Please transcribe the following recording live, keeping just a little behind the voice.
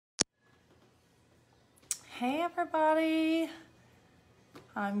Hey everybody.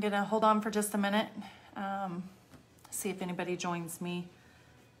 I'm gonna hold on for just a minute, see if anybody joins me.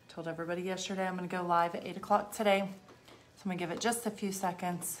 Told everybody yesterday I'm gonna go live at 8 o'clock today. So I'm gonna give it just a few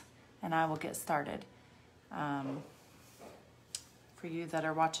seconds and I will get started. For you that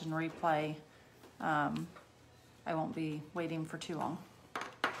are watching replay, I won't be waiting for too long.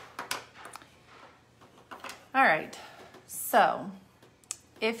 All right, so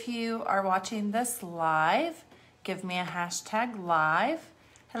if you are watching this live, give me a hashtag live.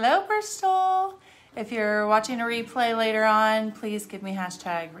 Hello, Bristol. If you're watching a replay later on, please give me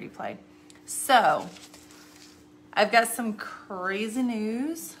hashtag replay. So I've got some crazy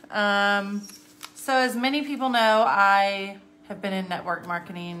news. So as many people know, I have been in network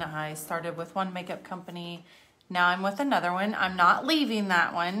marketing. I started with one makeup company. Now I'm with another one. I'm not leaving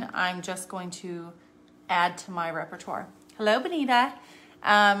that one. I'm just going to add to my repertoire. Hello, Benita.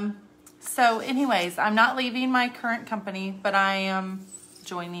 So anyways, I'm not leaving my current company, but I am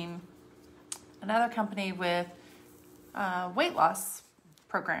joining another company with a weight loss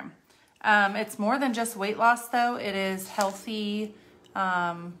program. It's more than just weight loss though. It is healthy,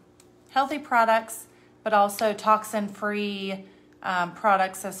 healthy products, but also toxin-free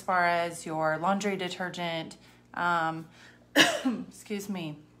products as far as your laundry detergent, excuse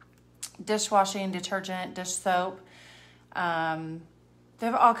me, dishwashing detergent, dish soap. They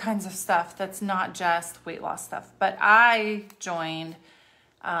have all kinds of stuff that's not just weight loss stuff. But I joined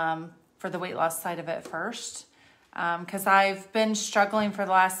for the weight loss side of it first because I've been struggling for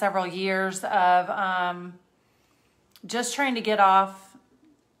the last several years of just trying to get off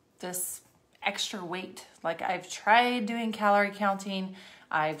this extra weight. Like I've tried doing calorie counting.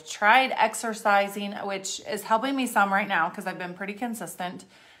 I've tried exercising, which is helping me some right now because I've been pretty consistent.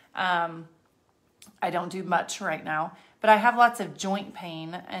 I don't do much right now, but I have lots of joint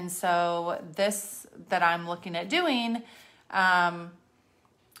pain. And so this that I'm looking at doing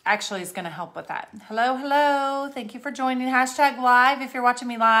actually is going to help with that. Hello, hello. Thank you for joining. Hashtag live if you're watching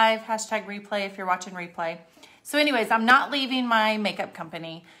me live. Hashtag replay if you're watching replay. So anyways, I'm not leaving my makeup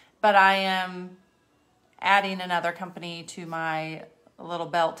company, but I am adding another company to my little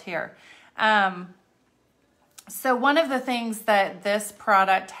belt here. So one of the things that this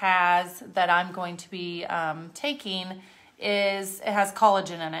product has that I'm going to be taking is it has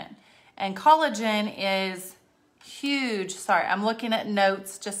collagen in it. And collagen is huge. Sorry, I'm looking at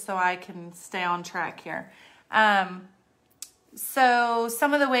notes just so I can stay on track here. So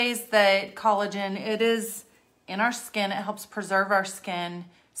some of the ways that collagen, it is in our skin. It helps preserve our skin.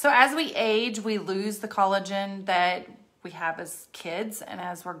 So as we age, we lose the collagen that we have as kids and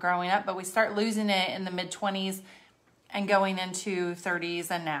as we're growing up, but we start losing it in the mid-20s and going into 30s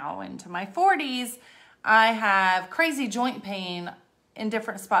and now into my 40s. I have crazy joint pain in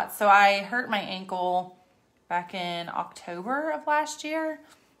different spots. So I hurt my ankle back in October of last year.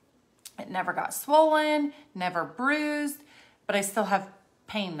 It never got swollen, never bruised, but I still have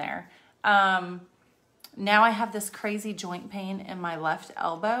pain there. Now I have this crazy joint pain in my left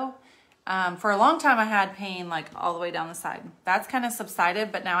elbow. For a long time I had pain like all the way down the side. That's kind of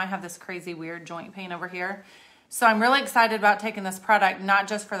subsided, but now I have this crazy weird joint pain over here. So I'm really excited about taking this product, not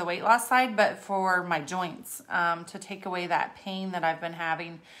just for the weight loss side, but for my joints, to take away that pain that I've been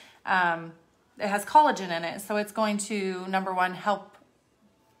having. It has collagen in it, so it's going to, number one, help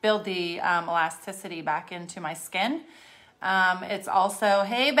build the elasticity back into my skin. It's also,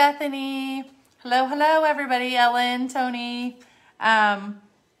 hey Bethany, hello, hello everybody, Ellen, Tony.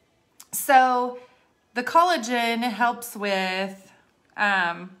 So the collagen helps with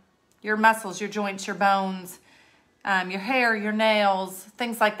your muscles, your joints, your bones, your hair, your nails,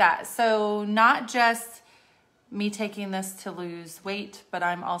 things like that. So not just me taking this to lose weight, but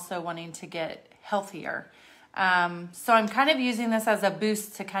I'm also wanting to get healthier. So I'm kind of using this as a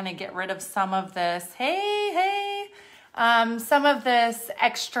boost to kind of get rid of some of this, some of this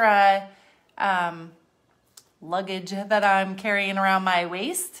extra luggage that I'm carrying around my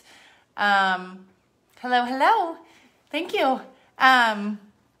waist. Hello, hello. Thank you.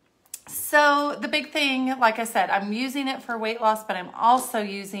 So the big thing, like I said, I'm using it for weight loss, but I'm also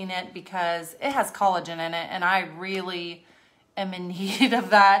using it because it has collagen in it. And I really am in need of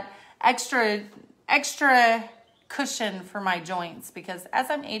that extra cushion for my joints because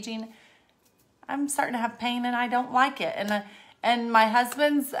as I'm aging, I'm starting to have pain and I don't like it. And my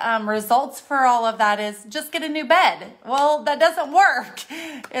husband's results for all of that is just get a new bed. Well, that doesn't work.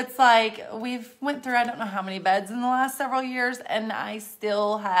 It's like we've went through, I don't know how many beds in the last several years and I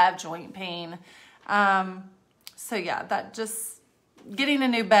still have joint pain. So yeah, that just getting a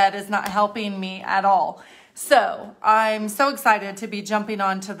new bed is not helping me at all. So I'm so excited to be jumping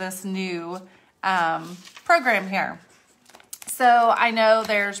onto this new program here. So I know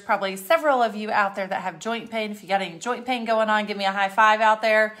there's probably several of you out there that have joint pain. If you got any joint pain going on, give me a high five out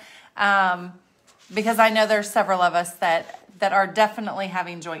there. Because I know there's several of us that are definitely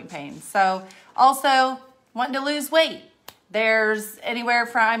having joint pain. So also wanting to lose weight. There's anywhere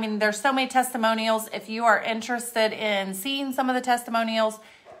from, I mean, there's so many testimonials. If you are interested in seeing some of the testimonials,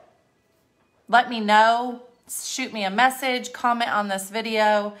 let me know. Shoot me a message, comment on this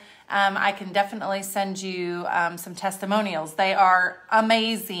video. I can definitely send you some testimonials. They are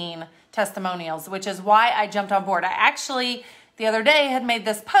amazing testimonials, which is why I jumped on board. I actually, the other day, had made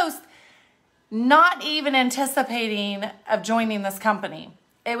this post not even anticipating of joining this company.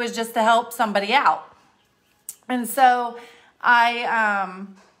 It was just to help somebody out. And so I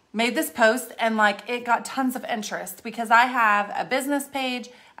made this post, and like it got tons of interest because I have a business page,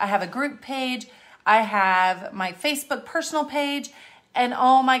 I have a group page, I have my Facebook personal page, and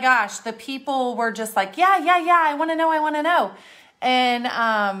oh my gosh, the people were just like, yeah, I want to know. And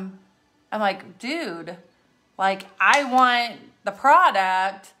I'm like, dude, like I want the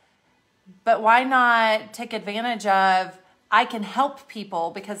product, but why not take advantage of, I can help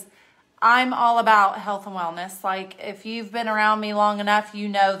people because I'm all about health and wellness. Like if you've been around me long enough, you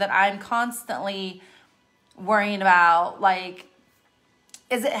know that I'm constantly worrying about like,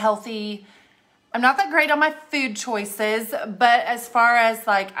 is it healthy? I'm not that great on my food choices, but as far as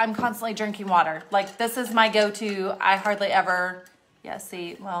like, I'm constantly drinking water. Like this is my go-to. I hardly ever,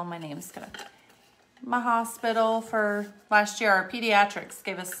 my name's gonna, my hospital for last year, our pediatrics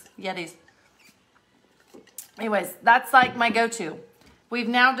gave us Yetis. Anyways, that's like my go-to. We've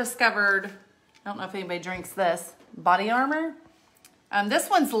now discovered, I don't know if anybody drinks this, Body Armor. This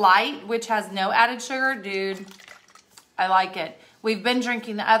one's light, which has no added sugar. Dude, I like it. We've been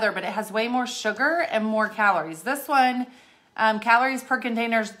drinking the other, but it has way more sugar and more calories. This one, calories per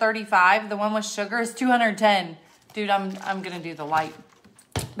container is 35. The one with sugar is 210. Dude, I'm gonna do the light.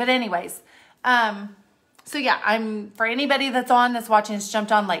 But anyways, so yeah, for anybody that's watching, that's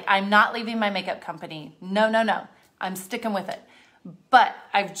jumped on late, I'm not leaving my makeup company. No. I'm sticking with it. But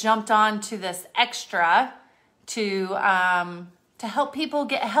I've jumped on to this extra to help people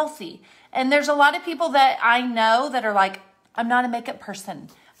get healthy. And there's a lot of people that I know that are like, I'm not a makeup person.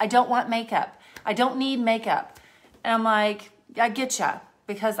 I don't want makeup. I don't need makeup. And I'm like, I get ya,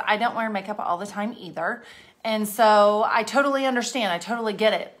 because I don't wear makeup all the time either. And so I totally understand. I totally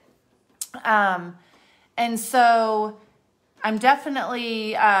get it. And so I'm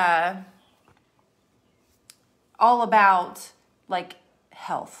definitely all about like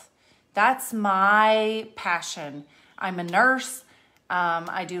health. That's my passion. I'm a nurse.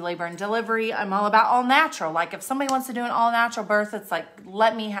 I do labor and delivery. I'm all about all natural. Like if somebody wants to do an all natural birth, it's like,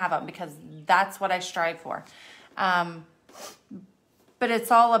 let me have them because that's what I strive for. But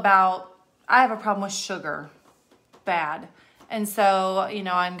it's all about, I have a problem with sugar, bad. And so,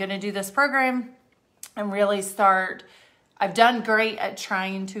 I'm going to do this program and really start. I've done great at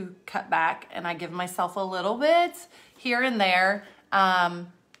trying to cut back, and I give myself a little bit here and there. But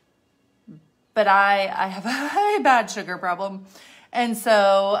I have a bad sugar problem. And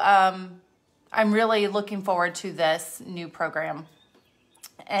so I'm really looking forward to this new program.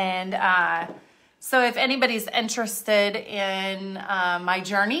 And so if anybody's interested in my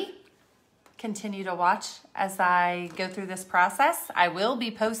journey, continue to watch as I go through this process. I will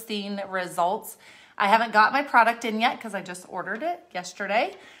be posting results. I haven't got my product in yet because I just ordered it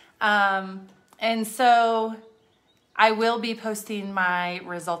yesterday. And so I will be posting my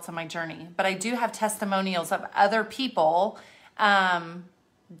results of my journey. But I do have testimonials of other people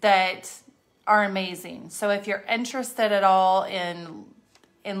that are amazing. So if you're interested at all in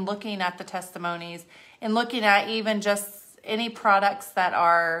looking at the testimonies, in looking at even just any products that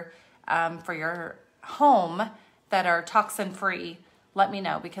are for your home that are toxin free, let me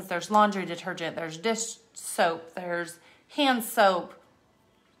know, because there's laundry detergent, there's dish soap, there's hand soap,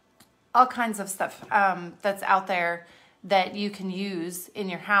 all kinds of stuff that's out there that you can use in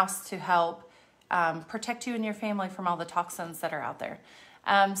your house to help protect you and your family from all the toxins that are out there.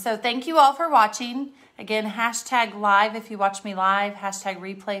 So thank you all for watching. Again, hashtag live if you watch me live, hashtag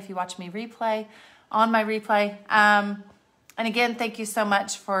replay if you watch me replay on my replay. And again, thank you so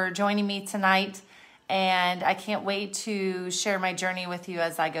much for joining me tonight. And I can't wait to share my journey with you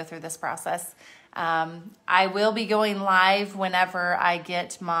as I go through this process. I will be going live whenever I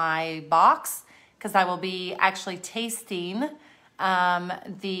get my box, because I will be actually tasting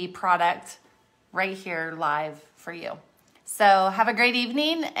the product right here live for you. So have a great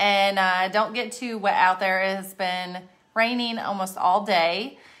evening, and don't get too wet out there. It has been raining almost all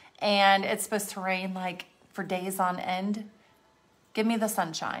day, and it's supposed to rain like for days on end. Give me the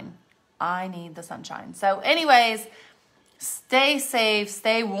sunshine. I need the sunshine. So anyways, stay safe,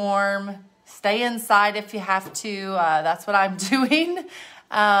 stay warm, stay inside if you have to. That's what I'm doing.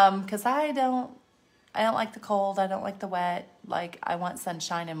 Because I don't like the cold. I don't like the wet. Like, I want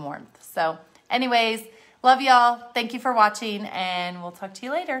sunshine and warmth. So anyways, love y'all. Thank you for watching, and we'll talk to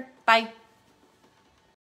you later. Bye.